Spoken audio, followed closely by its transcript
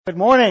Good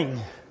morning.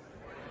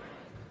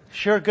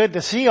 Sure good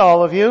to see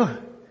all of you.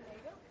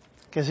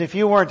 Because if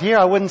you weren't here,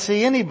 I wouldn't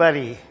see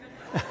anybody.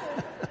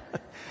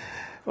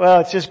 Well,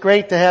 it's just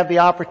great to have the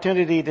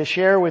opportunity to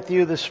share with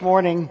you this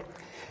morning.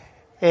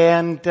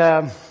 And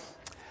I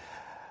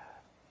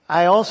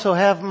also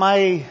have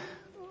my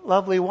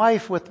lovely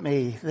wife with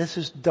me. This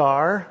is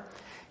Dar.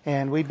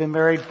 And we've been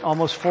married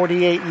almost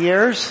 48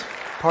 years.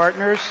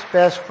 Partners,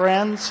 best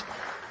friends.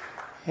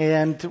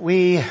 And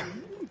we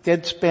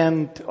did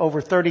spend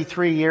over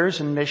 33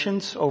 years in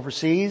missions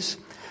overseas,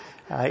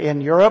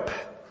 in Europe,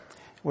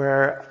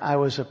 where I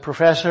was a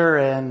professor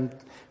in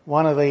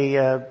one of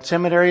the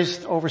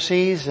seminaries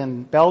overseas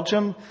in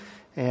Belgium,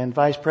 and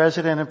vice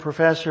president and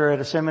professor at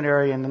a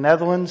seminary in the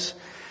Netherlands.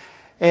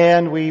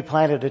 And we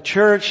planted a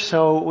church,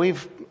 so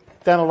we've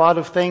done a lot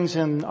of things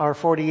in our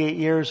 48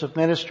 years of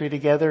ministry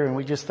together, and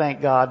we just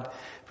thank God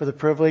for the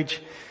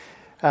privilege.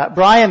 Pastor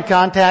Brian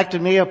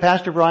contacted me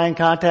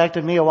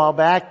a while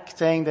back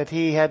saying that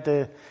he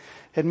had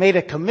made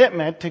a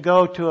commitment to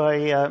go to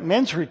a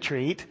men's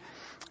retreat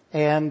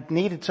and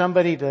needed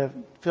somebody to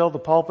fill the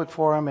pulpit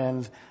for him,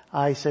 and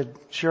I said,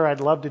 sure, I'd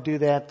love to do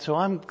that. So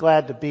I'm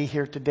glad to be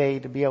here today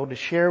to be able to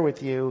share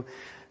with you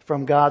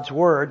from God's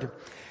Word.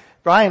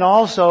 Brian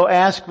also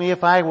asked me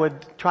if I would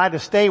try to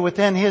stay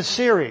within his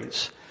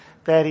series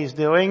that he's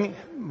doing,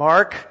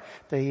 Mark,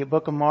 the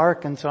book of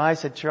Mark, and so I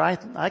said, sure, I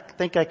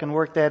think I can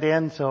work that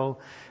in, so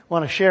I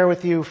want to share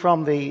with you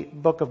from the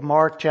book of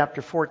Mark,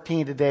 chapter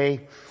 14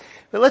 today.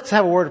 But let's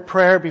have a word of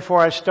prayer before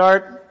I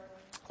start.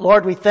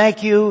 Lord, we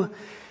thank you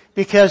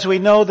because we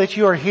know that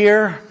you are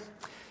here.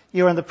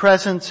 You are in the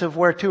presence of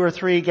where two or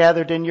three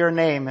gathered in your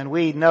name, and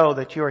we know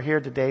that you are here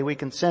today. We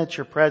can sense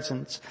your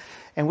presence.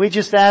 And we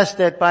just ask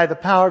that by the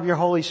power of your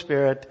Holy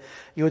Spirit,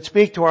 you would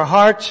speak to our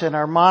hearts and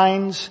our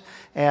minds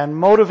and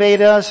motivate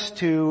us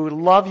to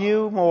love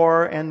you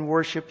more and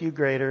worship you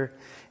greater.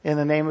 In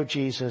the name of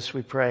Jesus,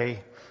 we pray.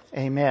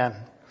 Amen.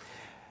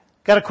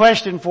 Got a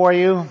question for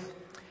you,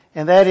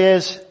 and that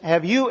is,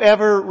 have you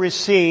ever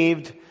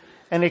received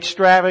an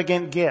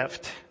extravagant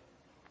gift?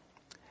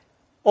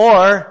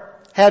 Or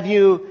have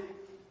you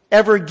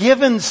ever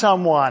given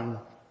someone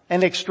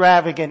an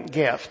extravagant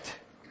gift?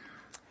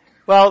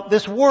 Well,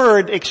 this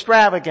word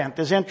extravagant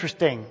is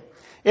interesting.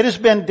 It has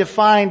been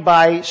defined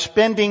by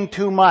spending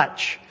too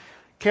much,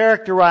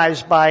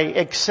 characterized by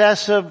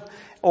excessive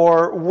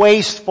or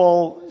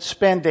wasteful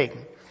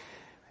spending,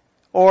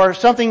 or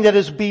something that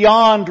is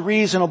beyond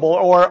reasonable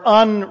or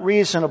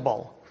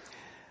unreasonable,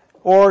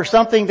 or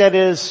something that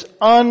is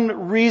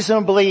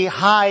unreasonably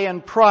high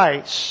in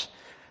price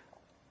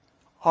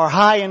or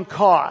high in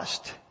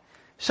cost.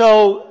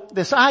 So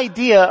this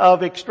idea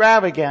of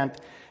extravagant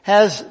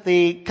has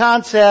the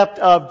concept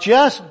of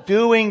just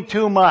doing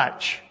too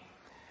much.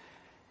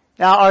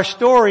 Now, our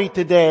story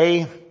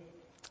today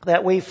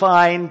that we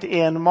find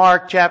in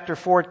Mark chapter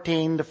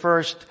 14, the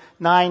first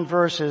 9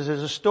 verses,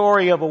 is a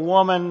story of a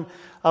woman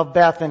of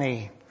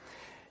Bethany.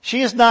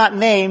 She is not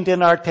named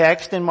in our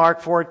text in Mark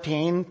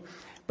 14,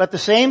 but the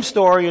same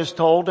story is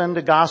told in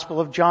the Gospel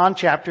of John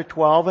chapter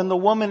 12, and the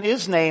woman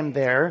is named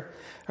there.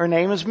 Her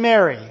name is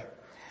Mary.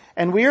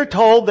 And we are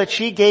told that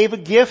she gave a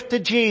gift to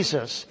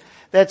Jesus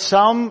that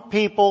some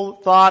people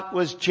thought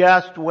was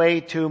just way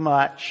too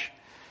much.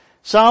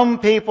 Some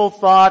people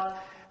thought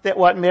that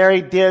what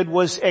Mary did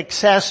was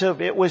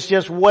excessive. It was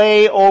just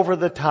way over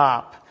the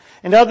top.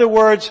 In other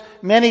words,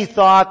 many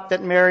thought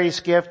that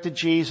Mary's gift to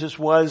Jesus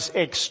was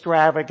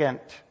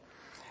extravagant.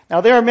 Now,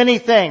 there are many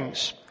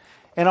things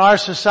in our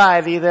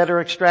society that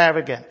are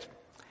extravagant.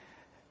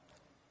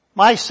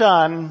 My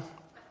son,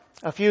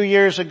 a few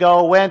years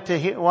ago, went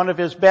to one of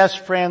his best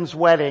friend's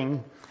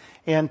wedding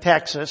in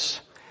Texas,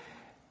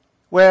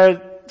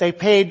 where they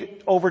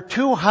paid over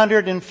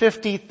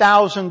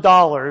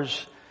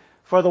 $250,000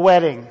 for the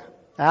wedding.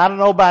 Now, I don't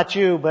know about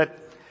you, but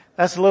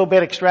that's a little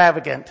bit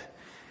extravagant.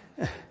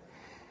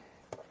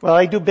 Well,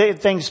 they do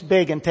things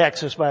big in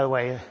Texas, by the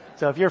way.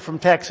 So if you're from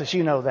Texas,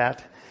 you know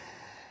that.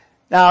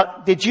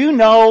 Now, did you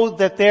know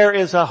that there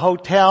is a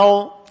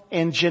hotel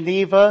in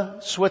Geneva,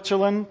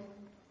 Switzerland,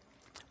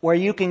 where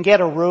you can get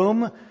a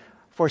room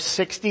for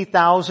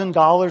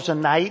 $60,000 a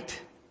night?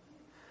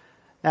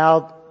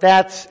 Now,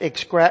 that's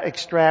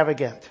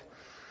extravagant.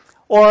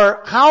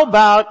 Or how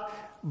about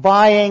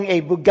buying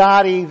a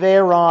Bugatti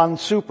Veyron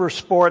super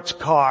sports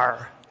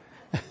car?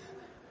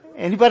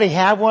 Anybody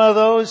have one of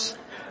those?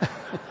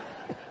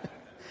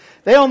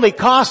 They only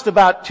cost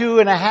about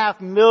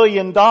 $2.5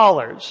 million.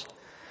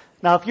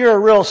 Now, if you're a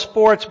real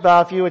sports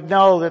buff, you would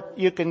know that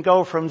you can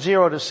go from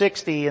 0 to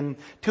 60 in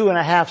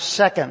 2.5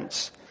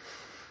 seconds.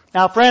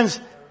 Now,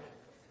 friends,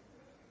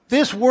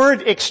 this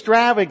word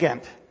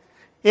extravagant,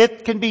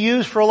 it can be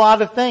used for a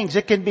lot of things.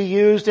 It can be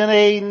used in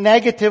a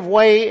negative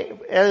way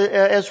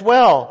as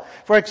well.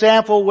 For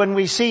example, when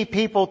we see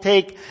people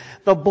take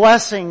the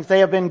blessings they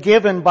have been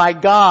given by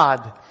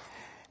God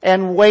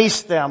and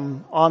waste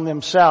them on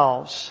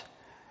themselves.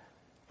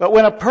 But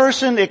when a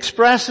person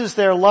expresses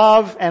their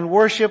love and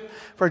worship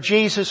for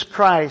Jesus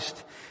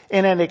Christ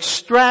in an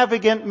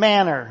extravagant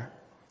manner,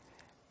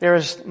 There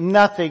is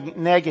nothing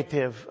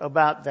negative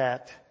about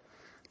that.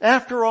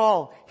 After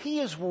all,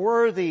 He is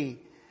worthy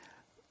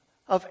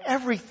of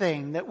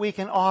everything that we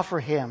can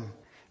offer Him,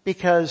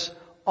 because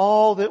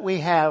all that we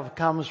have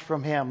comes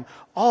from Him.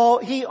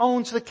 He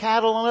owns the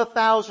cattle on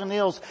 1,000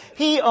 hills.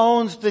 He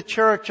owns the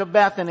church of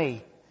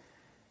Bethany.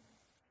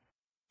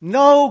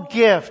 No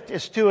gift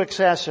is too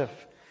excessive.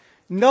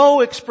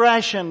 No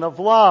expression of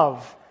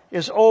love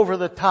is over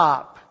the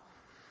top.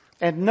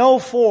 And no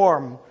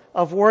form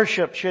of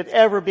worship should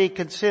ever be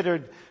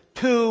considered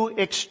too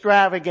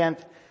extravagant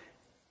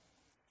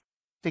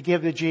to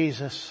give to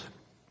Jesus.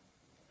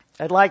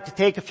 I'd like to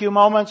take a few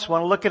moments,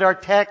 want to look at our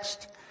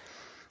text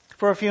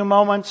for a few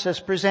moments as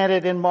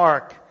presented in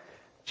Mark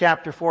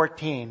chapter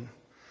 14.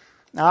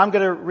 Now I'm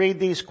going to read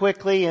these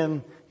quickly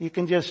and you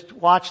can just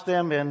watch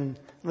them and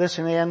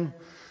listen in.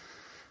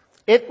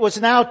 It was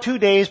now 2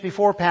 days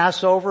before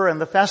Passover and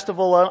the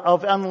festival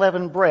of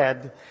unleavened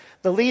bread.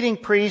 The leading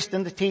priests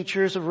and the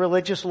teachers of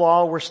religious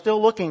law were still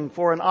looking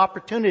for an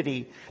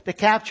opportunity to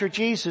capture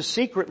Jesus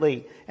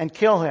secretly and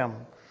kill Him.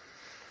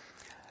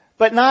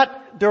 But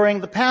not during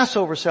the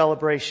Passover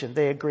celebration,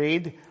 they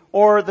agreed,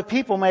 or the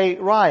people may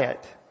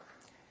riot.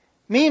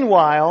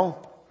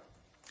 Meanwhile,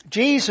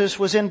 Jesus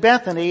was in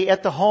Bethany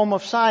at the home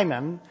of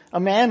Simon, a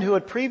man who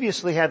had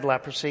previously had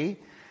leprosy.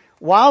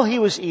 While he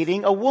was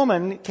eating, a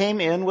woman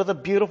came in with a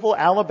beautiful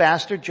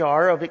alabaster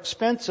jar of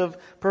expensive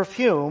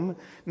perfume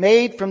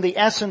made from the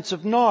essence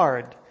of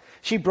nard.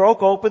 She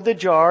broke open the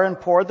jar and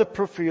poured the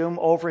perfume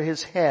over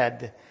His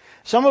head.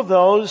 Some of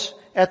those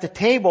at the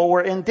table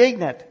were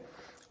indignant.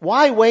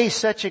 Why waste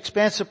such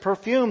expensive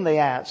perfume, they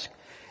asked.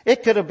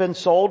 It could have been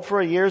sold for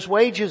a year's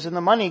wages and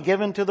the money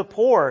given to the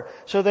poor.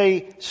 So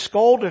they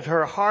scolded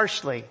her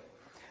harshly.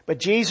 But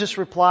Jesus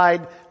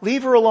replied,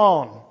 "Leave her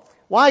alone.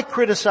 Why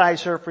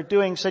criticize her for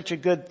doing such a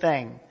good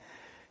thing?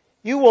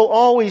 You will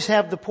always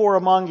have the poor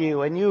among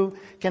you, and you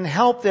can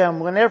help them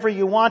whenever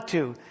you want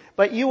to,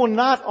 but you will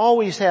not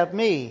always have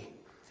me.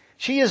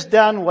 She has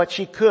done what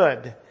she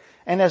could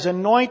and has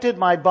anointed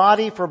my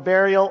body for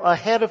burial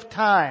ahead of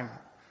time.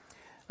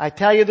 I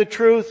tell you the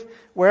truth,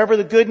 wherever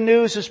the good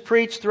news is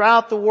preached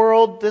throughout the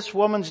world, this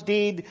woman's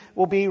deed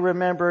will be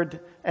remembered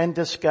and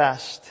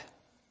discussed."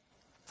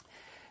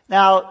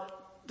 Now,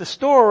 the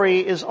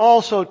story is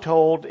also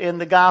told in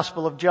the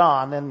Gospel of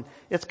John, and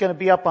it's going to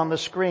be up on the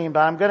screen, but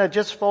I'm going to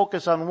just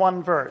focus on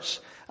one verse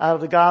out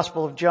of the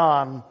Gospel of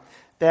John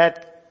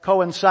that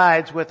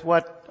coincides with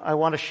what I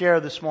want to share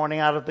this morning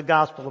out of the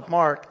Gospel of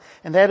Mark,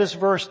 and that is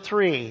verse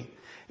 3.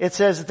 It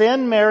says,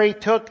 "Then Mary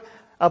took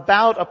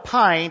about a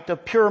pint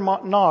of pure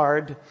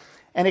nard,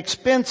 an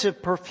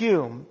expensive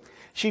perfume.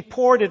 She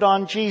poured it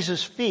on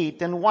Jesus'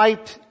 feet and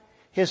wiped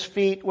His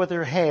feet with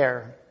her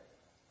hair.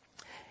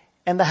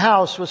 And the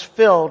house was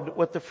filled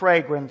with the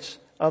fragrance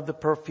of the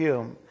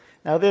perfume."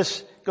 Now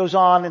this goes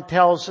on and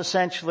tells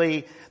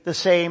essentially the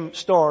same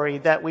story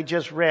that we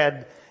just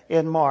read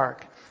in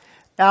Mark.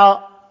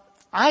 Now,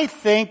 I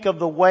think of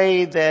the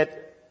way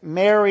that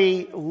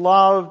Mary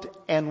loved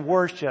and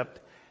worshiped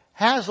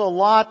has a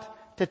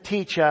lot to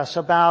teach us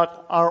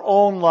about our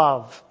own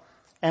love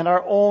and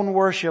our own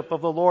worship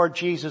of the Lord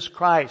Jesus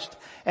Christ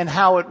and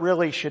how it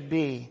really should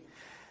be.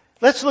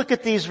 Let's look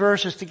at these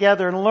verses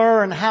together and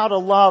learn how to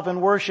love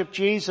and worship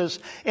Jesus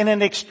in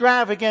an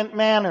extravagant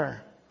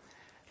manner.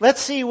 Let's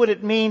see what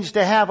it means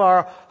to have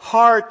our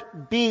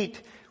heart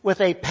beat with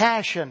a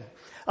passion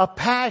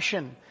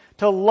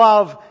to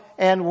love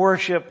and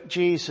worship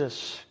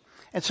Jesus.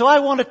 And so I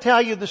want to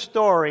tell you the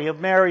story of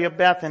Mary of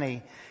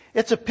Bethany.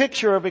 It's a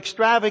picture of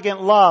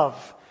extravagant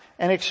love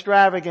and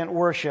extravagant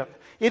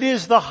worship. It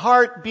is the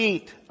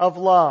heartbeat of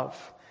love.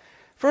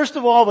 First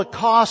of all, the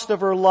cost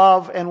of her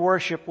love and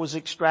worship was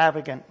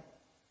extravagant.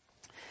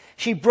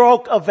 She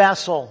broke a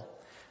vessel,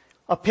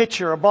 a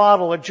pitcher, a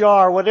bottle, a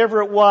jar,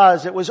 whatever it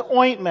was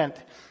ointment,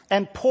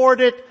 and poured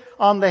it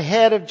on the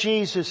head of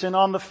Jesus and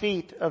on the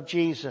feet of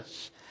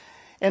Jesus.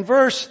 In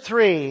verse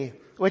 3,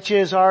 which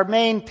is our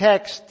main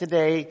text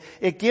today,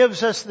 it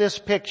gives us this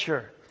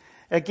picture.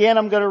 Again,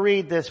 I'm going to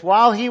read this.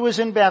 "While he was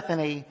in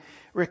Bethany,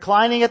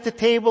 reclining at the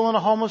table in the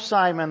home of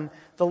Simon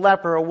the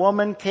leper, a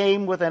woman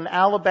came with an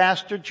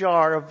alabaster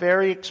jar of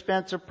very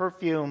expensive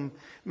perfume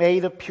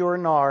made of pure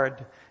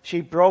nard.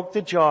 She broke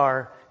the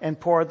jar and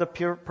poured the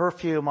pure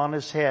perfume on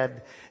his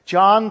head."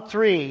 John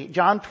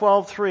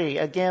 12:3,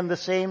 again the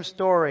same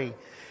story.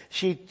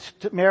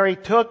 Mary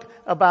took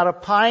about a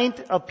pint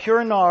of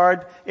pure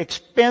nard,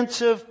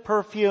 expensive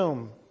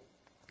perfume,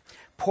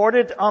 poured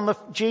it on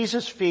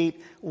Jesus'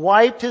 feet,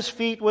 wiped His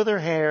feet with her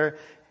hair,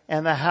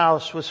 and the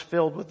house was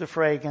filled with the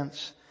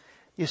fragrance.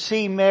 You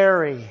see,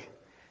 Mary,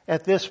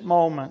 at this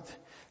moment,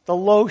 the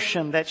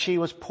lotion that she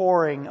was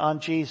pouring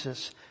on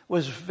Jesus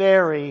was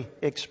very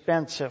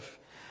expensive.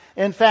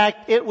 In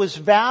fact, it was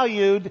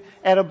valued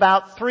at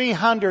about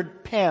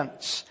 300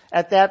 pence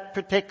at that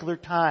particular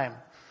time.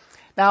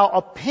 Now,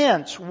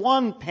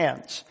 one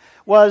pence,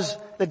 was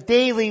the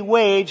daily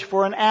wage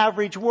for an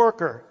average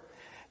worker.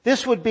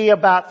 This would be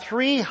about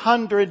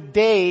 300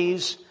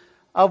 days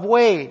of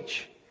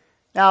wage.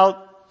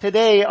 Now,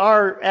 today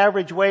our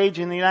average wage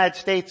in the United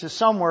States is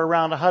somewhere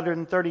around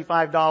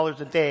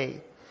 $135 a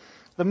day.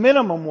 The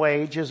minimum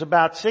wage is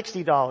about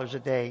 $60 a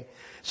day.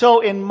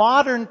 So in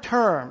modern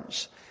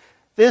terms,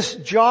 this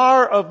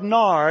jar of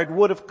nard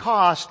would have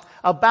cost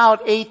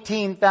about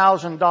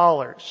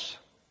 $18,000.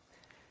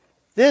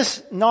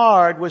 This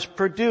nard was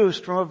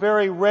produced from a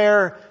very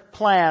rare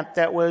plant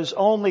that was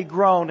only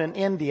grown in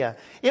India.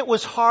 It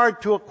was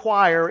hard to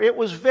acquire. It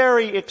was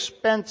very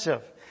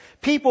expensive.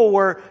 People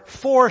were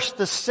forced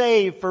to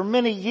save for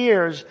many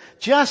years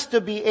just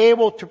to be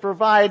able to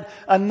provide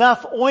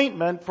enough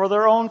ointment for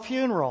their own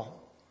funeral.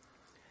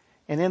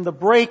 And in the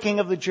breaking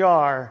of the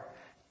jar,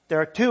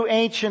 there are two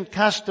ancient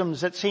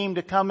customs that seem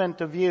to come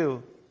into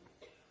view.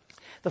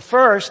 The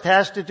first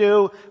has to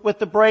do with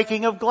the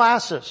breaking of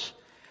glasses,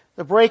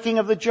 the breaking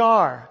of the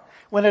jar.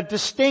 When a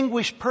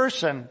distinguished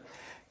person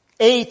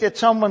ate at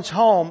someone's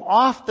home,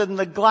 often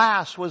the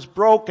glass was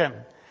broken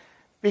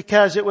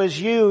because it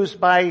was used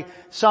by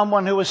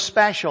someone who was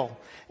special.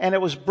 And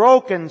it was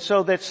broken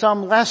so that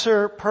some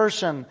lesser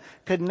person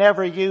could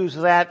never use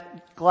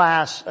that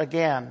glass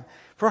again.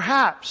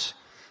 Perhaps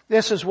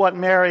this is what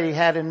Mary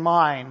had in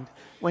mind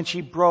when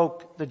she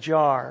broke the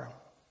jar.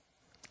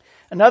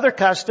 Another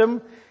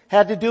custom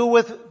had to do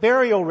with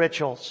burial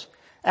rituals.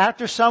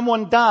 After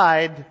someone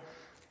died,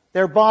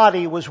 their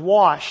body was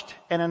washed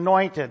and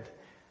anointed.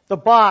 The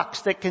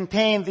box that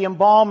contained the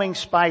embalming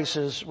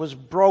spices was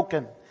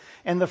broken,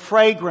 and the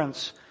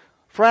fragments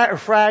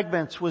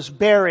was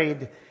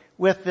buried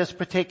with this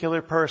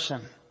particular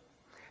person.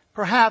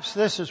 Perhaps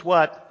this is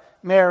what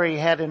Mary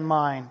had in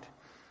mind.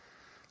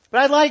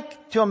 But I'd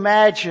like to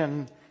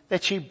imagine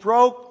that she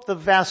broke the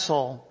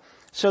vessel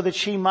so that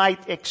she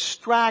might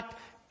extract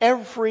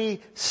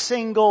every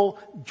single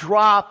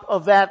drop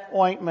of that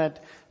ointment,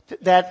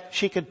 that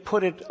she could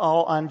put it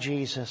all on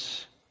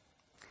Jesus.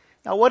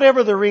 Now,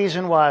 whatever the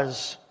reason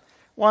was,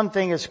 one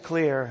thing is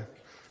clear,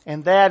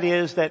 and that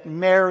is that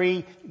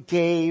Mary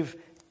gave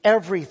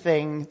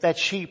everything that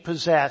she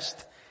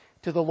possessed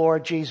to the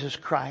Lord Jesus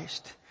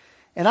Christ.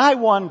 And I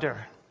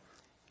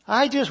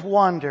just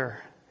wonder,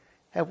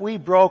 have we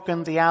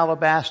broken the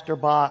alabaster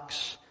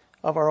box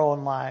of our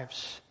own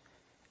lives?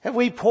 Have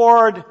we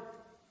poured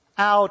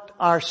out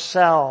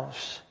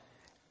ourselves,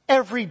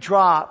 every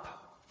drop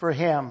for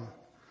Him?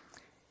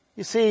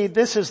 You see,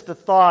 this is the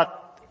thought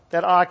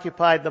that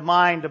occupied the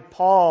mind of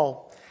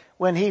Paul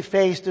when he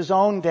faced his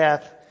own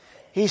death.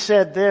 He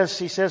said this,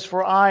 he says,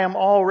 "For I am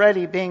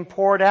already being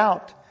poured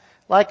out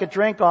like a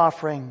drink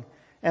offering,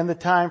 and the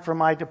time for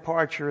my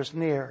departure is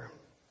near."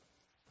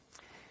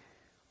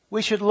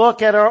 We should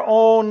look at our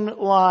own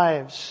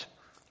lives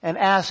and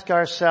ask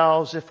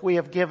ourselves if we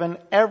have given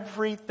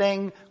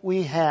everything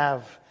we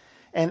have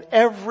and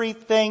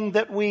everything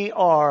that we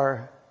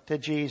are to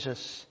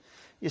Jesus.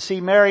 You see,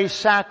 Mary's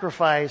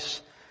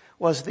sacrifice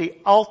was the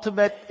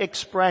ultimate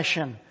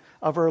expression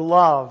of her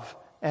love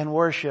and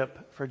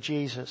worship for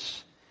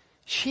Jesus.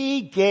 She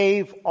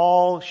gave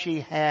all she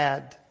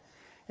had.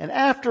 And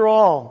after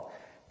all,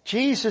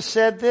 Jesus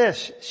said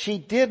this, she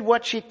did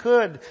what she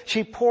could.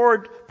 She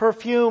poured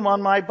perfume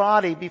on my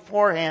body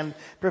beforehand,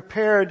 to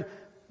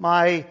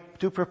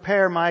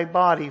prepare my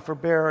body for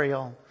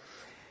burial.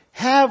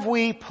 Have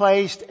we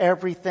placed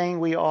everything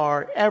we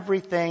are,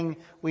 everything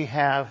we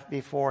have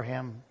before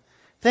Him?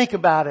 Think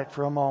about it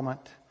for a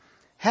moment.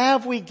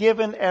 Have we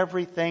given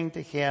everything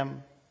to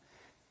Him?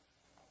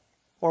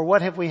 Or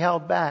what have we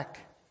held back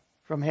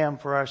from Him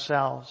for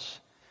ourselves?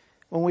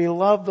 When we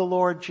love the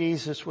Lord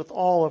Jesus with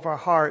all of our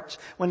hearts,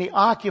 when He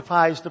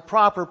occupies the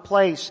proper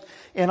place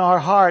in our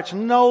hearts,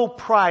 no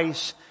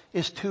price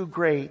is too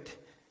great.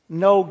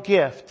 No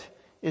gift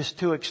is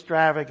too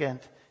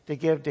extravagant to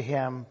give to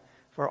Him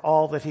for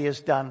all that He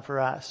has done for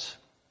us.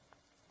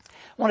 I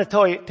want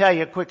to tell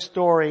you a quick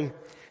story.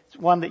 It's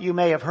one that you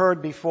may have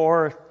heard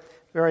before,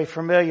 very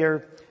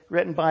familiar,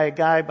 written by a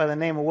guy by the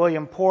name of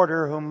William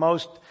Porter, whom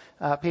most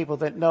people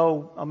that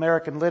know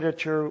American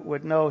literature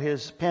would know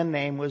his pen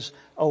name was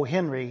O.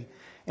 Henry.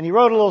 And he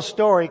wrote a little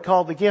story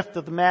called The Gift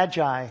of the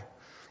Magi.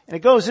 And it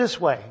goes this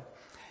way.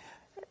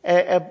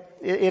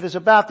 It is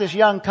about this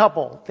young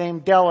couple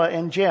named Della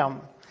and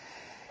Jim.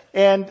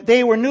 And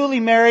they were newly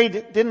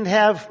married, didn't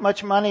have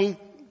much money,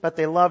 but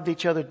they loved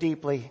each other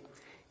deeply.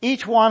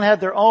 Each one had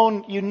their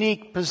own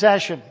unique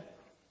possession.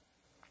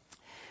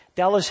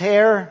 Della's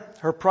hair,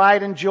 her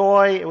pride and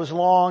joy, it was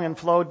long and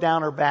flowed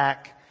down her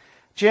back.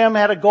 Jim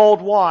had a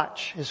gold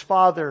watch. His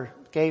father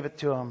gave it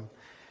to him.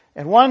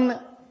 And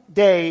one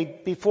day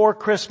before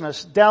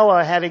Christmas,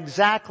 Della had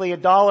exactly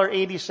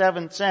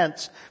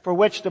 $1.87 for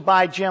which to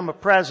buy Jim a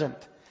present.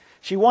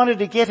 She wanted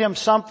to get him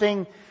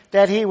something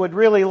that he would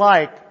really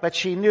like, but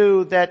she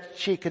knew that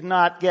she could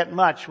not get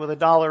much with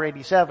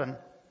 $1.87.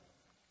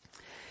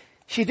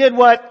 She did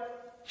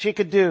what she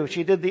could do.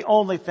 She did the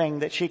only thing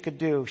that she could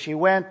do. She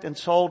went and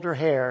sold her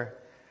hair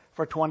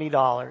for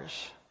 $20.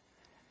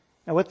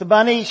 And with the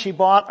money, she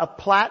bought a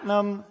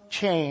platinum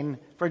chain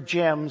for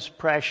Jim's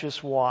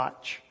precious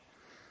watch.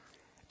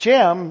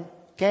 Jim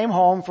came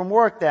home from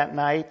work that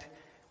night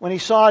when he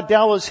saw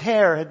Della's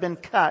hair had been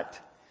cut.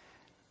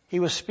 He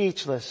was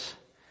speechless.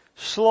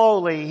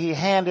 Slowly, he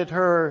handed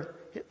her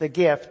the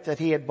gift that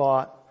he had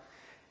bought.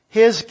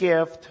 His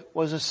gift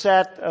was a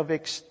set of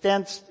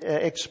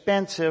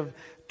expensive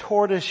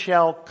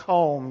tortoiseshell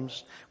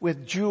combs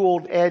with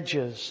jeweled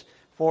edges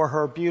for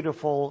her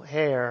beautiful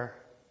hair.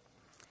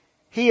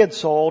 He had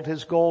sold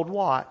his gold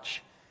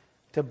watch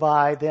to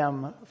buy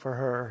them for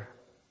her.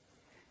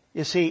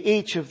 You see,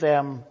 each of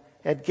them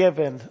had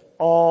given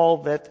all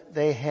that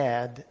they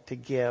had to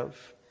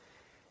give.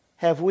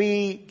 Have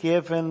we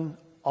given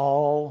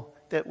all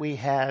that we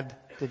had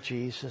to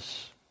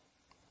Jesus?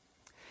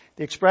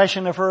 The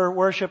expression of her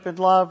worship and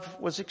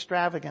love was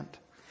extravagant.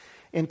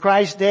 In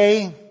Christ's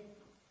day,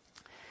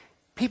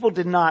 people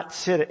did not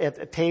sit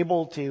at a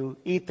table to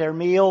eat their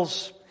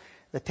meals.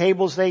 The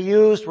tables they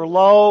used were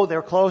low, they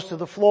were close to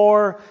the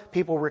floor.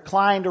 People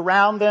reclined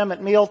around them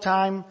at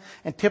mealtime,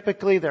 and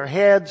typically their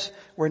heads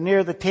were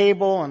near the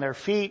table and their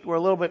feet were a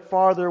little bit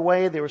farther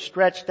away. They were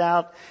stretched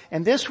out.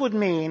 And this would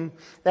mean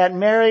that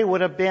Mary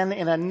would have been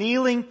in a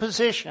kneeling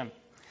position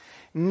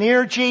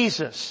near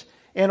Jesus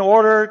in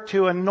order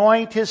to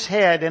anoint his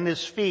head and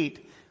his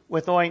feet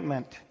with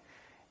ointment.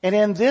 And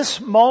in this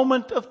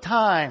moment of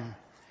time,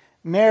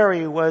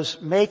 Mary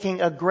was making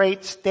a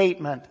great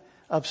statement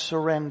of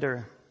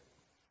surrender.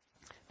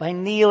 By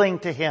kneeling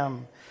to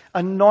him,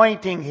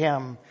 anointing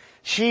him,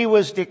 she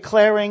was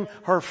declaring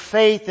her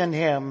faith in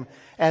him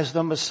as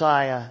the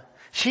Messiah.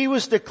 She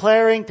was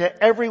declaring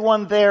to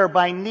everyone there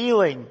by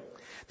kneeling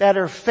that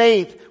her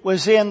faith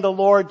was in the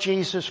Lord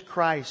Jesus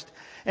Christ.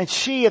 And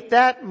she at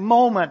that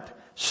moment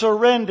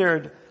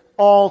surrendered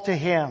all to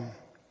him.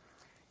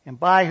 And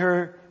by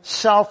her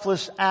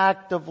selfless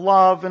act of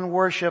love and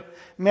worship,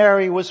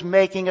 Mary was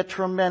making a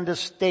tremendous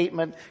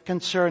statement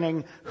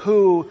concerning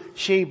who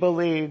she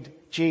believed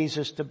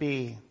Jesus to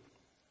be.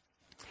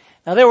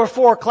 Now there were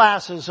 4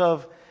 classes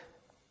of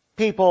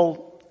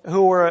people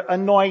who were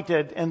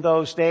anointed in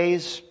those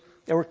days.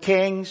 There were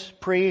kings,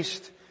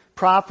 priests,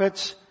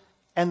 prophets,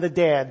 and the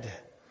dead.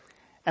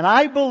 And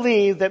I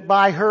believe that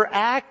by her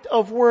act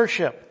of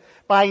worship,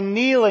 by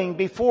kneeling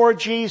before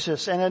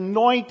Jesus and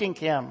anointing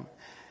him,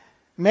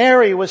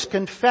 Mary was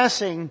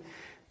confessing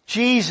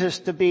Jesus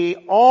to be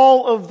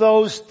all of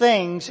those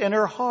things in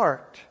her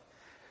heart.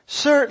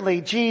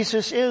 Certainly,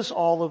 Jesus is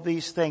all of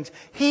these things.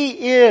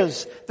 He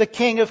is the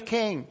King of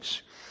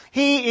Kings.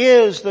 He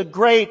is the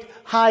great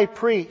high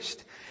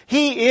priest.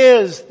 He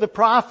is the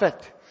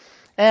prophet.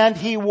 And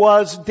he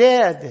was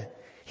dead.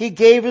 He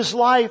gave his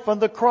life on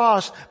the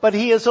cross, but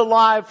he is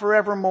alive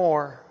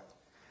forevermore.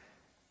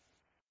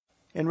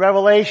 In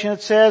Revelation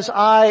it says,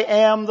 I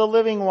am the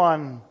living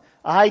one.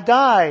 I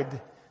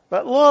died,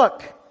 but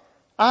look,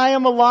 I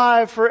am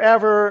alive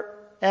forever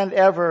and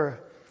ever,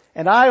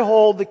 and I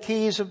hold the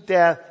keys of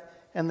death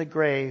and the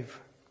grave.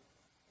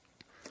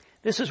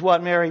 This is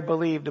what Mary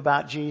believed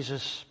about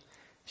Jesus.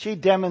 She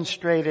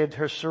demonstrated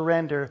her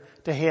surrender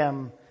to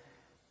him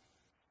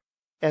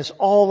as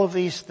all of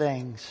these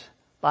things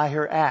by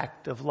her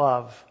act of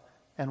love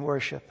and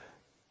worship.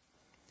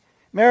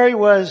 Mary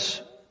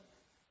was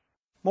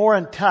more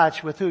in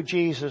touch with who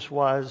Jesus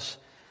was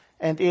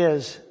and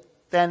is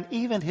than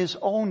even his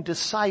own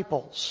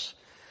disciples.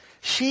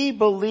 She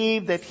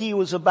believed that he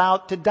was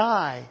about to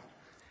die.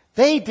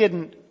 They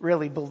didn't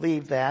really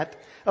believe that.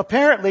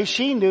 Apparently,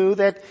 she knew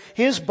that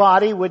his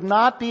body would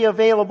not be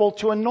available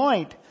to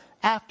anoint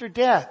after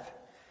death.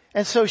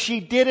 And so she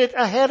did it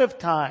ahead of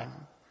time.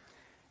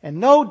 And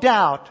no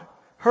doubt,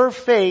 her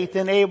faith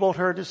enabled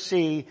her to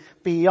see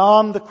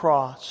beyond the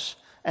cross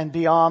and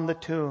beyond the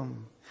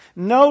tomb.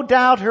 No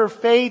doubt her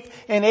faith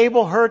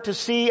enabled her to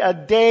see a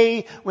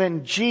day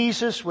when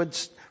Jesus would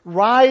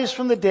rise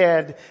from the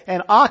dead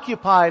and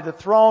occupy the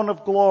throne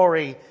of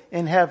glory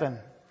in heaven.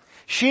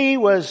 She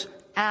was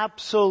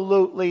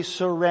absolutely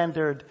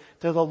surrendered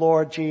to the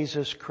Lord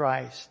Jesus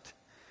Christ.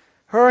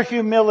 Her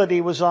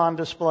humility was on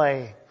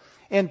display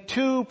in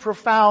 2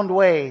 profound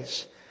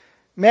ways.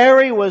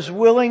 Mary was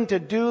willing to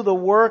do the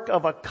work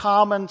of a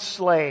common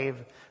slave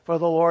for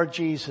the Lord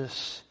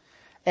Jesus.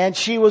 And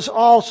she was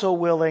also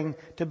willing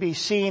to be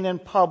seen in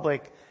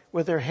public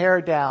with her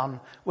hair down,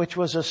 which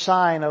was a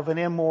sign of an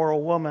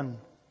immoral woman.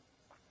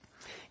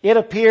 It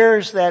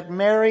appears that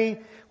Mary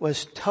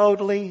was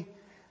totally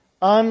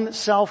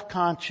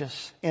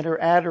unself-conscious in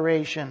her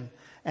adoration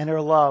and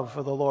her love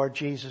for the Lord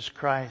Jesus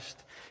Christ.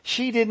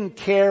 She didn't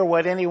care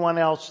what anyone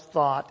else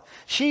thought.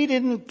 She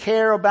didn't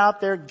care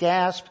about their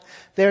gasps,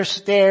 their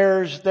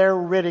stares, their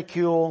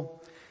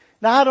ridicule.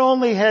 Not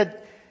only had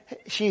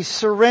she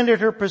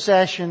surrendered her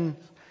possession,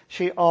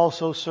 she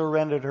also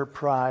surrendered her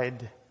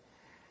pride.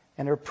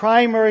 And her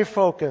primary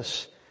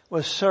focus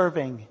was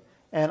serving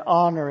and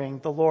honoring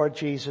the Lord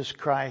Jesus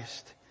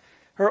Christ.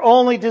 Her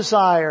only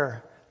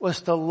desire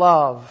was to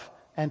love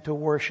and to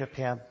worship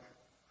him.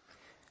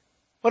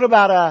 What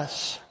about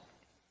us?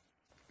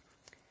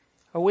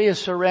 Are we as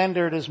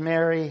surrendered as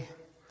Mary?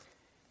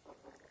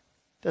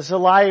 Does the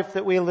life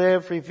that we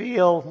live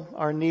reveal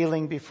our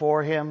kneeling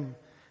before him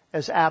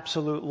as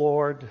absolute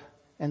Lord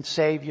and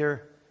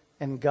Savior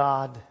and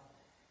God?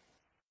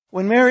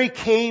 When Mary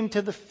came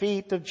to the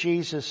feet of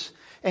Jesus,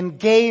 and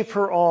gave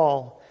her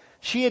all.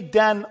 She had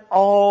done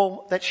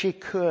all that she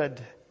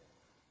could.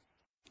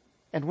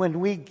 And when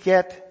we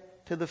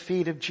get to the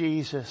feet of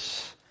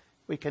Jesus,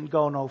 we can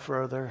go no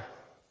further.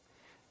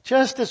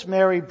 Just as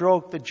Mary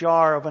broke the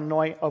jar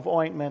of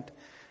ointment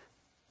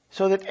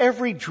so that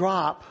every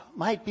drop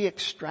might be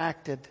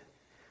extracted,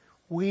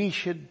 we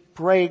should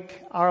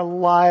break our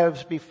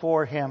lives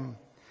before Him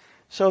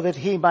so that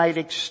He might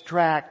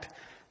extract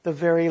the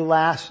very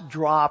last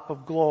drop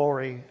of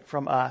glory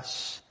from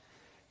us.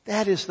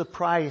 That is the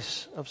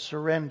price of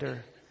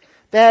surrender.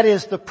 That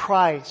is the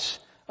price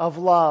of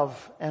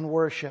love and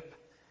worship.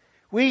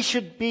 We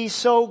should be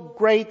so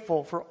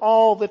grateful for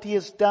all that He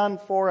has done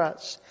for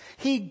us.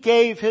 He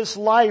gave His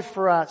life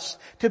for us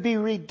to be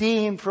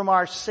redeemed from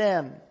our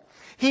sin.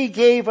 He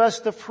gave us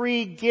the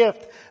free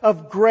gift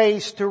of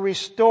grace to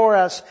restore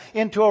us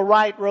into a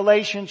right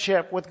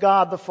relationship with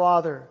God the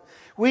Father.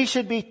 We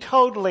should be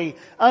totally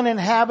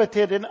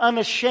uninhabited and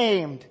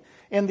unashamed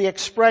in the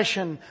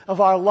expression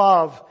of our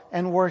love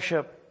and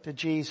worship to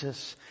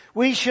Jesus.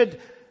 We should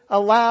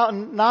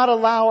not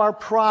allow our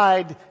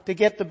pride to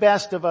get the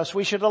best of us.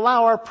 We should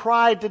allow our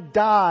pride to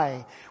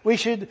die. We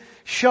should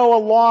show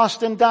a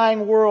lost and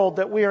dying world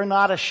that we are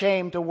not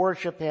ashamed to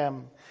worship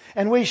Him.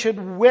 And we should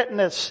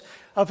witness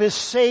of His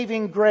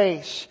saving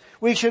grace.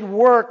 We should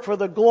work for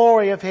the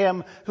glory of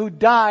Him who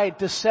died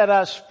to set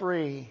us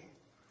free.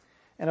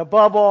 And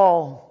above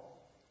all,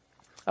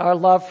 our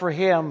love for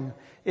Him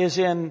is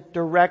in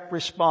direct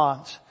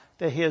response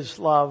to His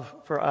love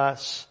for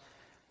us.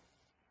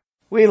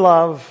 We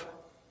love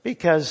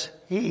because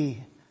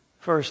He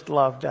first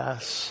loved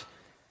us.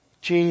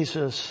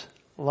 Jesus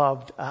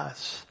loved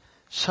us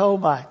so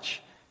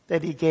much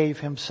that He gave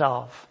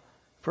Himself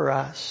for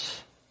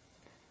us.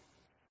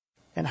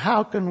 And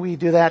how can we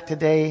do that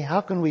today?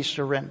 How can we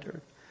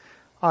surrender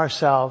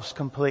ourselves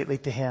completely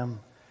to Him?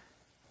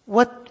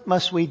 What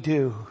must we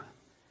do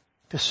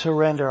to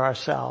surrender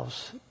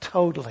ourselves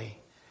totally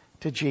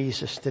to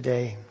Jesus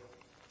today?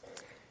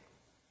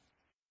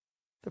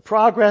 The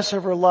progress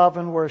of her love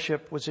and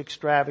worship was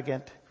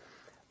extravagant.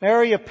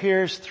 Mary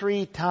appears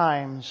 3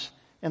 times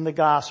in the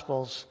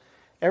Gospels.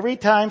 Every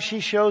time she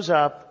shows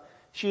up,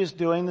 she is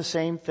doing the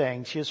same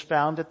thing. She is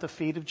found at the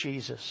feet of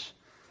Jesus.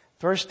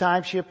 First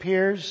time she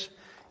appears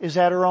is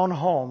at her own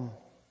home.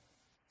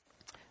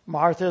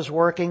 Martha is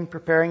working,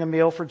 preparing a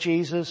meal for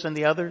Jesus and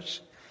the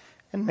others.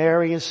 And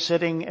Mary is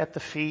sitting at the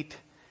feet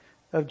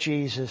of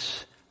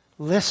Jesus,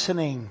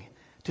 listening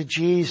to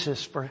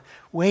Jesus,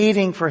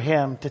 waiting for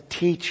Him to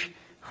teach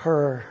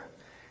her.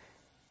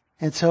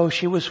 And so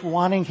she was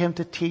wanting Him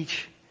to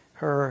teach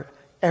her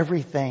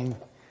everything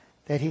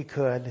that He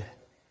could.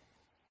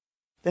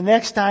 The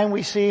next time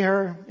we see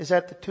her is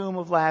at the tomb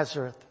of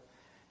Lazarus.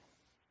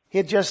 He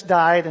had just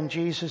died and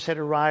Jesus had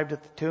arrived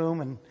at the tomb,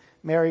 and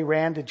Mary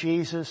ran to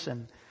Jesus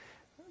and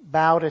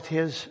bowed at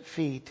His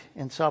feet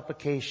in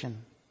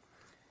supplication.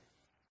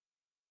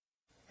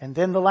 And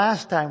then the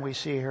last time we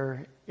see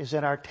her is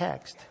in our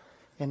text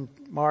in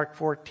Mark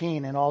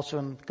 14 and also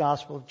in the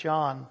Gospel of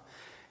John.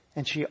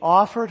 And she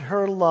offered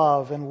her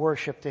love and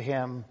worship to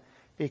Him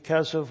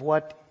because of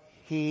what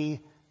He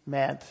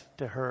meant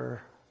to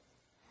her.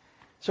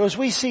 So as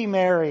we see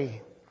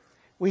Mary,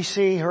 we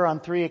see her on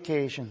 3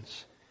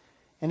 occasions.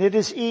 And it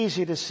is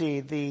easy to see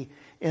the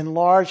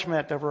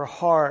enlargement of her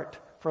heart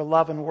for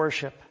love and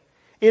worship.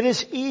 It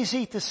is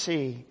easy to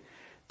see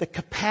the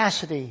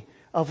capacity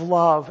of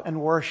love and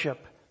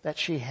worship that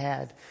she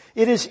had.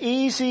 It is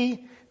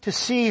easy to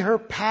see her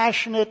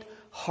passionate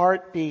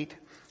heartbeat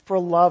for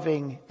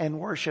loving and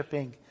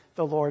worshiping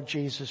the Lord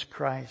Jesus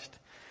Christ.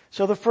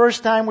 So the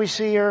first time we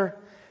see her,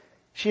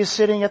 she is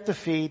sitting at the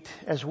feet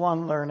as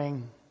one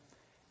learning.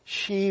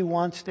 She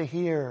wants to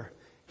hear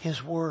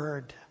His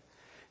word.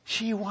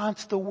 She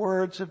wants the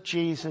words of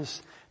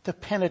Jesus to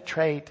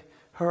penetrate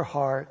her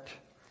heart.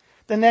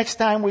 The next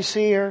time we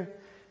see her,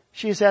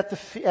 she is at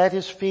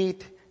His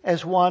feet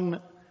as one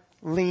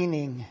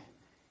leaning.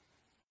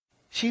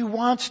 She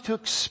wants to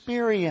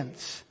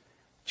experience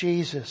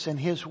Jesus and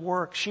His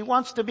work. She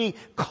wants to be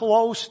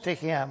close to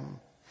Him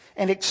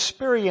and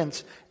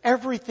experience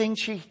everything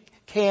she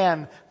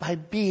can by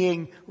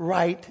being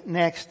right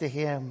next to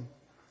Him.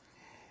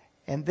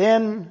 And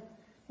then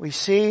we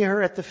see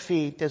her at the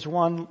feet as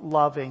one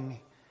loving.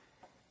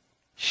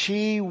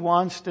 She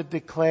wants to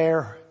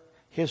declare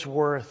His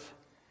worth.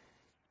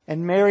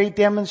 And Mary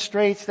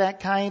demonstrates that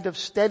kind of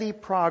steady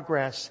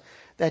progress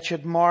that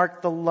should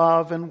mark the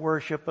love and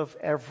worship of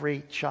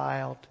every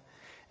child.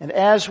 And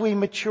as we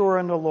mature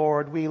in the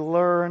Lord, we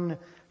learn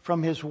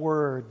from His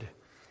word.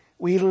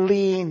 We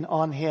lean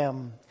on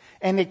Him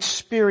and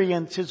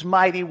experience His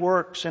mighty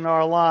works in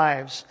our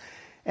lives.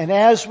 And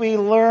as we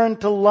learn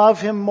to love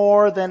Him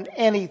more than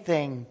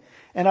anything,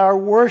 and our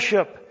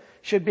worship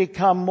should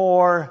become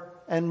more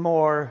and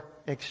more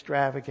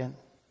extravagant.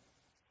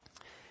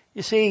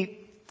 You see,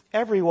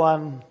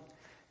 everyone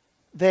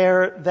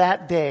there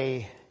that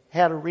day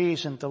had a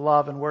reason to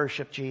love and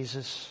worship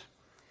Jesus.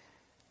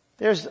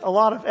 There's a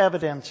lot of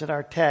evidence in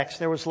our text.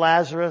 There was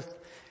Lazarus.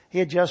 He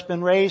had just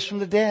been raised from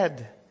the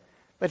dead.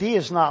 But he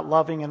is not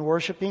loving and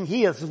worshiping.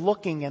 He is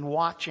looking and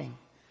watching.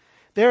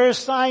 There is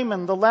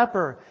Simon the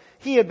leper.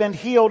 He had been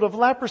healed of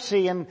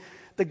leprosy, and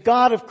the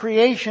God of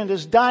creation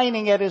is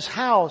dining at his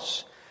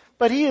house.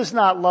 But he is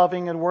not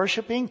loving and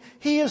worshiping.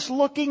 He is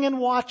looking and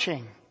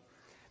watching.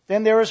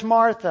 Then there is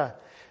Martha.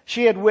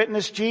 She had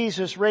witnessed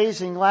Jesus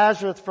raising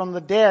Lazarus from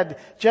the dead,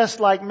 just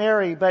like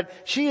Mary, but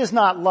she is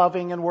not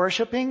loving and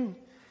worshiping.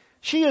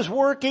 She is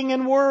working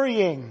and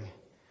worrying.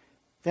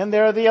 Then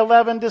there are the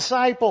 11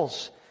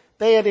 disciples.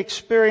 They had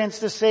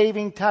experienced the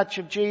saving touch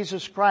of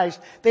Jesus Christ.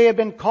 They had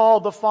been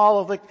called to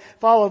follow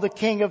the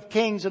King of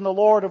Kings and the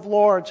Lord of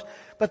Lords.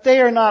 But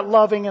they are not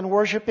loving and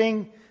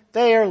worshiping.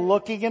 They are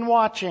looking and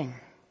watching.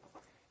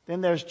 Then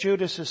there's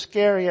Judas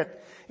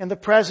Iscariot in the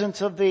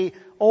presence of the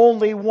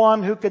only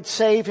one who could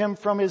save him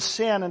from his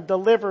sin and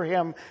deliver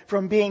him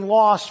from being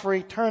lost for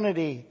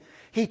eternity.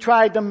 He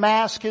tried to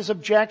mask his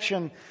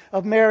objection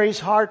of Mary's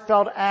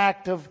heartfelt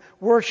act of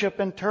worship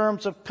in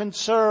terms of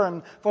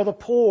concern for the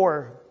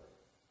poor.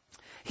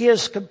 He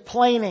is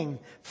complaining,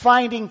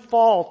 finding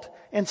fault,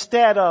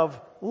 instead of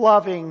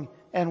loving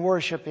and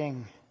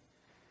worshiping.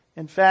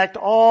 In fact,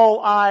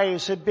 all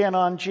eyes had been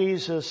on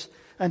Jesus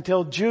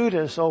until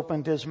Judas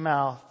opened his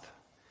mouth.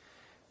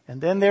 And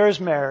then there is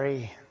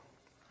Mary.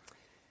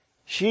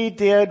 She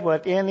did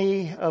what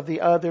any of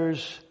the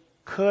others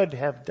could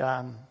have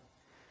done.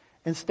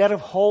 Instead of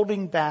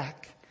holding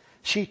back,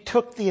 she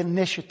took the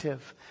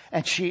initiative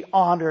and she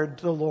honored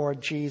the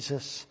Lord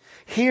Jesus.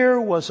 Here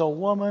was a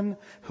woman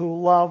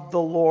who loved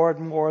the Lord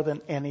more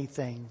than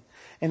anything.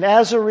 And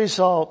as a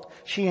result,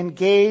 she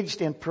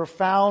engaged in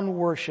profound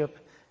worship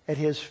at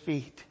his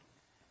feet.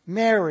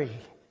 Mary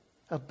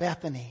of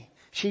Bethany,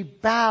 she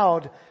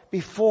bowed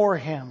before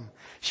him.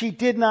 She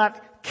did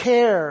not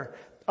care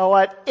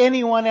what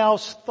anyone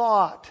else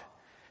thought.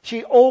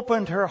 She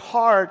opened her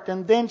heart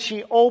and then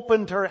she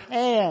opened her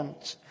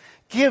hands,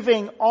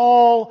 giving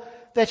all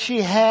that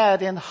she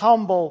had in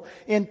humble,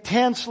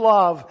 intense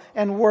love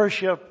and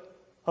worship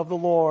of the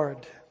Lord.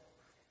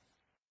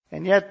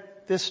 And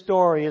yet this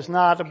story is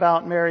not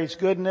about Mary's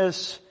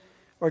goodness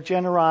or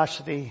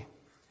generosity.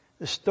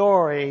 The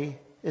story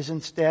is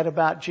instead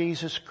about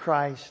Jesus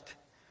Christ,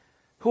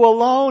 who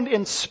alone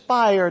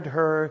inspired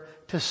her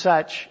to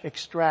such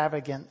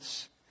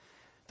extravagance.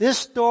 This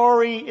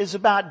story is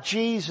about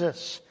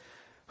Jesus,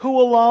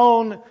 who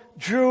alone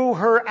drew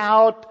her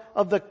out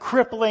of the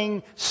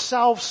crippling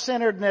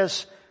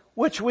self-centeredness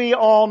which we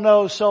all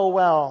know so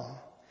well.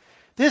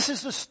 This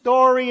is the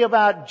story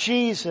about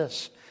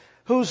Jesus,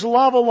 whose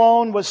love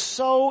alone was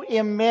so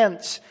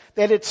immense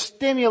that it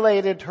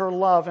stimulated her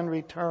love in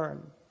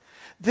return.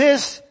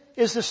 This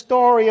is the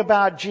story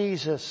about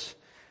Jesus,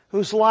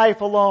 whose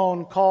life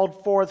alone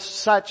called forth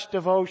such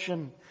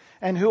devotion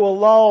and who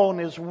alone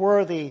is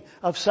worthy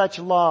of such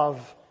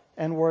love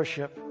and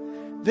worship.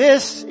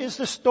 This is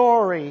the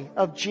story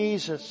of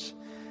Jesus,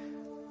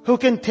 who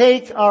can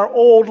take our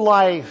old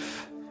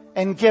life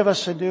and give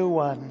us a new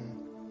one.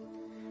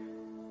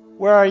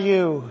 Where are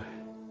you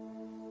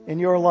in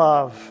your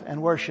love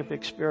and worship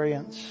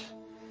experience?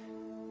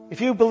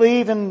 If you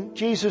believe in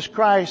Jesus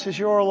Christ as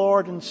your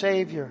Lord and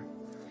Savior,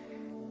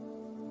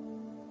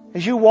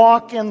 as you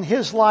walk in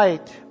His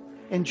light,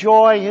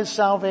 enjoy His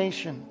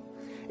salvation,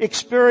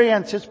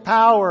 experience His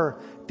power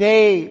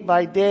day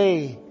by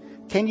day,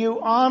 can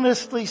you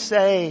honestly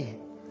say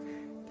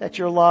that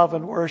your love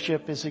and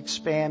worship is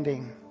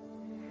expanding?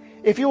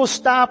 If you will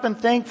stop and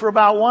think for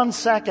about 1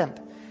 second,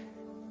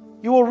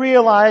 you will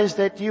realize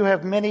that you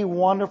have many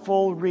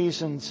wonderful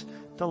reasons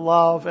to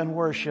love and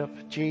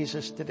worship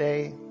Jesus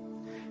today.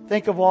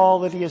 Think of all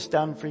that He has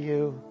done for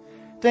you.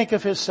 Think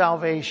of His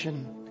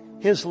salvation,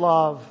 His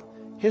love,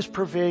 His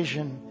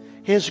provision,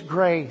 His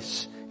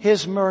grace,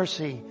 His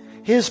mercy,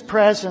 His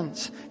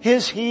presence,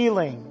 His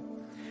healing.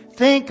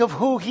 Think of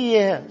who He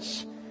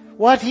is,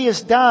 what He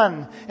has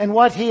done, and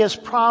what He has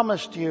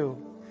promised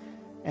you.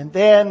 And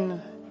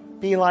then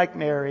be like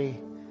Mary,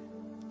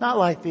 not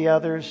like the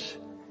others,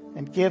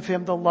 and give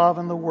Him the love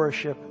and the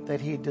worship that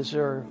He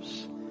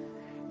deserves.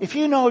 If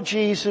you know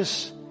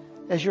Jesus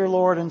as your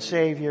Lord and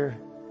Savior,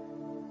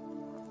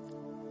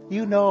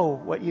 you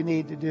know what you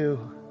need to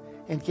do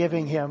in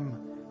giving Him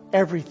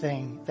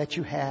everything that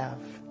you have.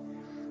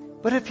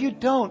 But if you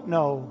don't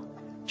know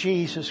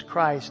Jesus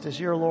Christ as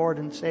your Lord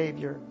and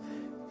Savior,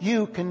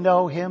 you can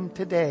know Him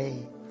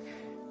today.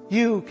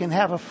 You can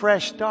have a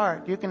fresh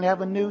start. You can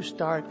have a new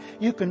start.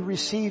 You can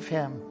receive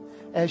Him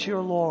as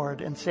your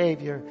Lord and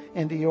Savior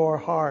into your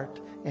heart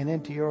and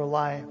into your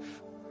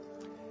life.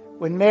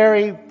 When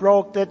Mary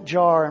broke that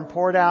jar and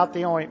poured out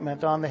the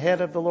ointment on the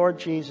head of the Lord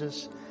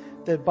Jesus,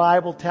 the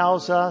Bible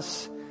tells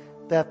us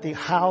that the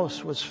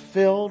house was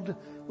filled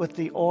with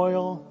the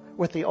oil,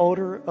 with the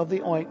odor of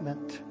the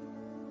ointment.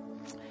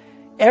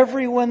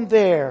 Everyone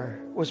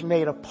there was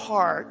made a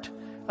part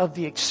of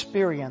the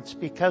experience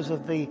because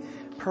of the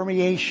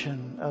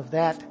permeation of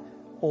that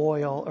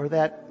oil or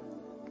that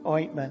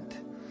ointment.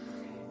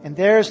 And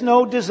there's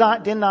no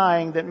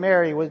denying that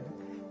Mary was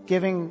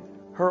giving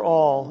her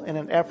all in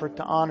an effort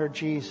to honor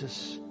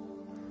Jesus.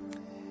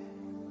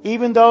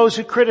 Even those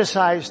who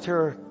criticized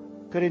her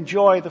could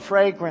enjoy the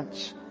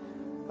fragrance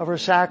of her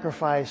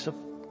sacrifice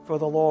for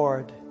the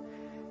Lord.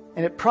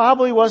 And it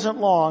probably wasn't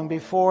long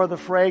before the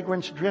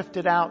fragrance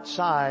drifted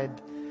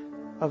outside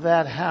of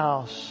that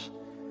house,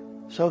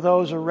 so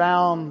those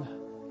around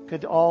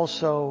could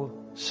also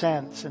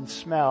sense and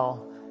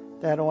smell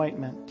that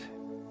ointment.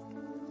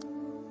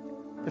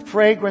 The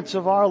fragrance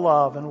of our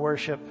love and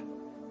worship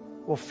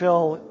will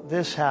fill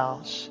this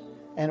house,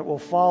 and it will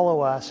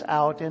follow us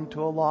out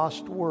into a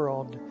lost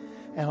world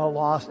and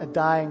a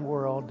dying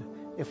world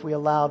if we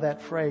allow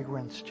that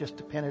fragrance just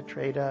to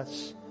penetrate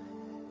us.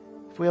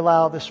 If we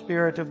allow the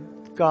Spirit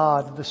of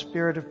God, the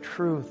Spirit of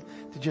truth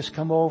to just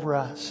come over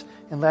us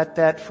and let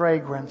that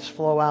fragrance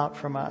flow out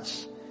from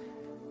us.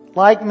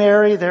 Like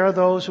Mary, there are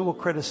those who will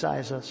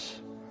criticize us.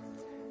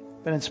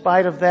 But in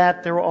spite of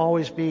that, there will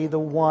always be the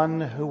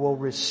one who will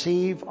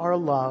receive our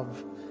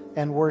love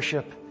and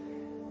worship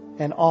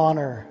and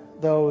honor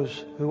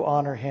those who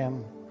honor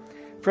Him.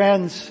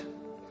 Friends,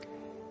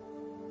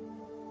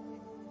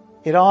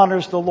 it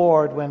honors the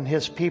Lord when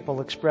His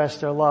people express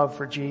their love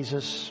for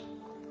Jesus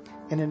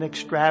in an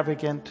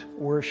extravagant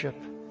worship.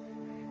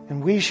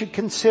 And we should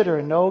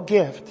consider no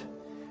gift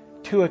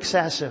too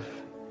excessive.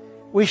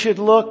 We should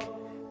look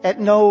at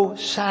no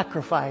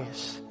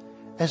sacrifice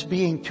as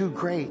being too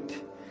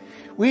great.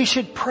 We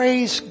should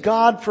praise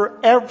God for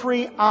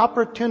every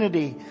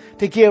opportunity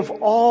to give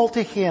all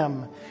to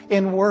Him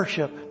in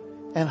worship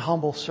and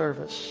humble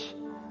service.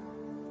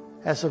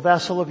 Has the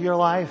vessel of your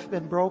life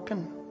been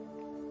broken?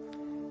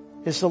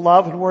 Is the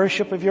love and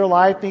worship of your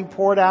life being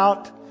poured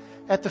out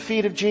at the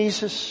feet of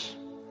Jesus?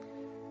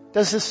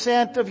 Does the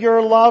scent of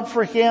your love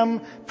for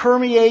Him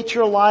permeate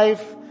your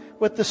life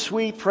with the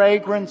sweet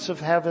fragrance of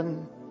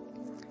heaven?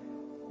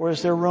 Or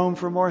is there room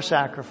for more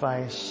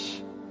sacrifice,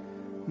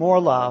 more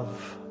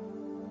love,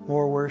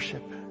 more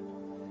worship?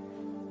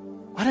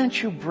 Why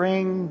don't you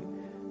bring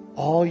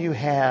all you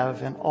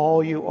have and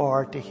all you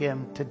are to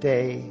Him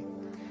today?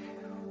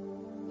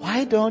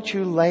 Why don't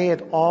you lay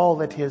it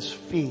all at His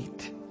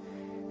feet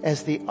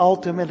as the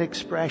ultimate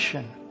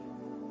expression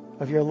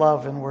of your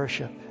love and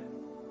worship?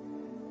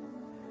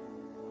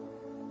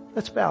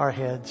 Let's bow our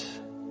heads.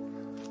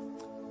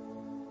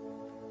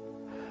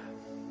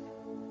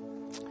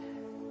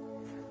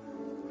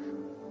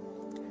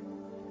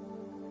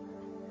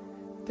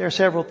 There are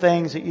several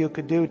things that you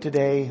could do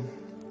today.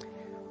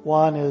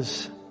 One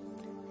is,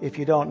 if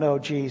you don't know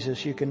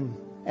Jesus, you can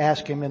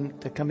ask Him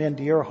to come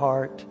into your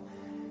heart,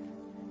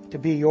 to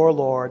be your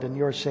Lord and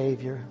your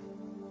Savior.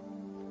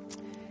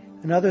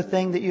 Another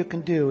thing that you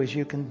can do is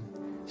you can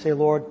say,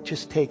 Lord,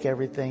 just take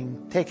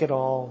everything. Take it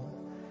all.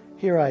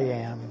 Here I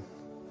am.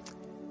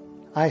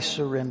 I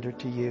surrender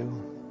to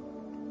You.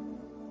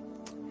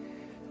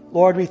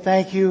 Lord, we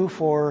thank You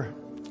for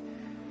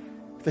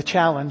the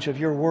challenge of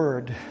Your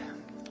Word.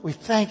 We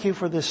thank You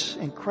for this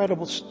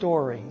incredible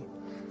story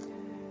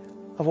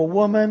of a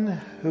woman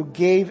who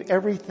gave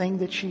everything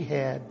that she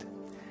had.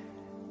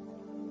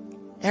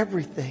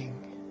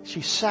 Everything.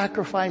 She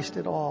sacrificed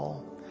it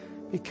all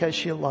because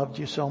she loved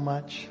You so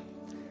much.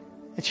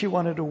 And she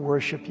wanted to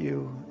worship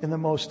You in the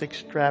most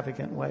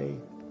extravagant way.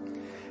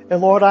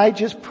 And Lord, I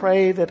just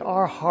pray that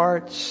our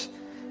hearts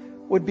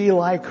would be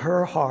like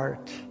her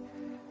heart.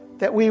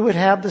 That we would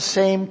have the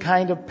same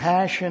kind of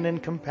passion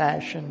and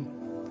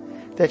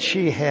compassion that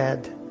she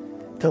had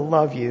to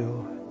love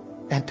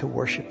You and to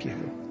worship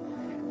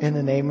You. In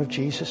the name of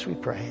Jesus we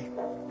pray.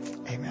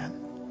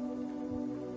 Amen.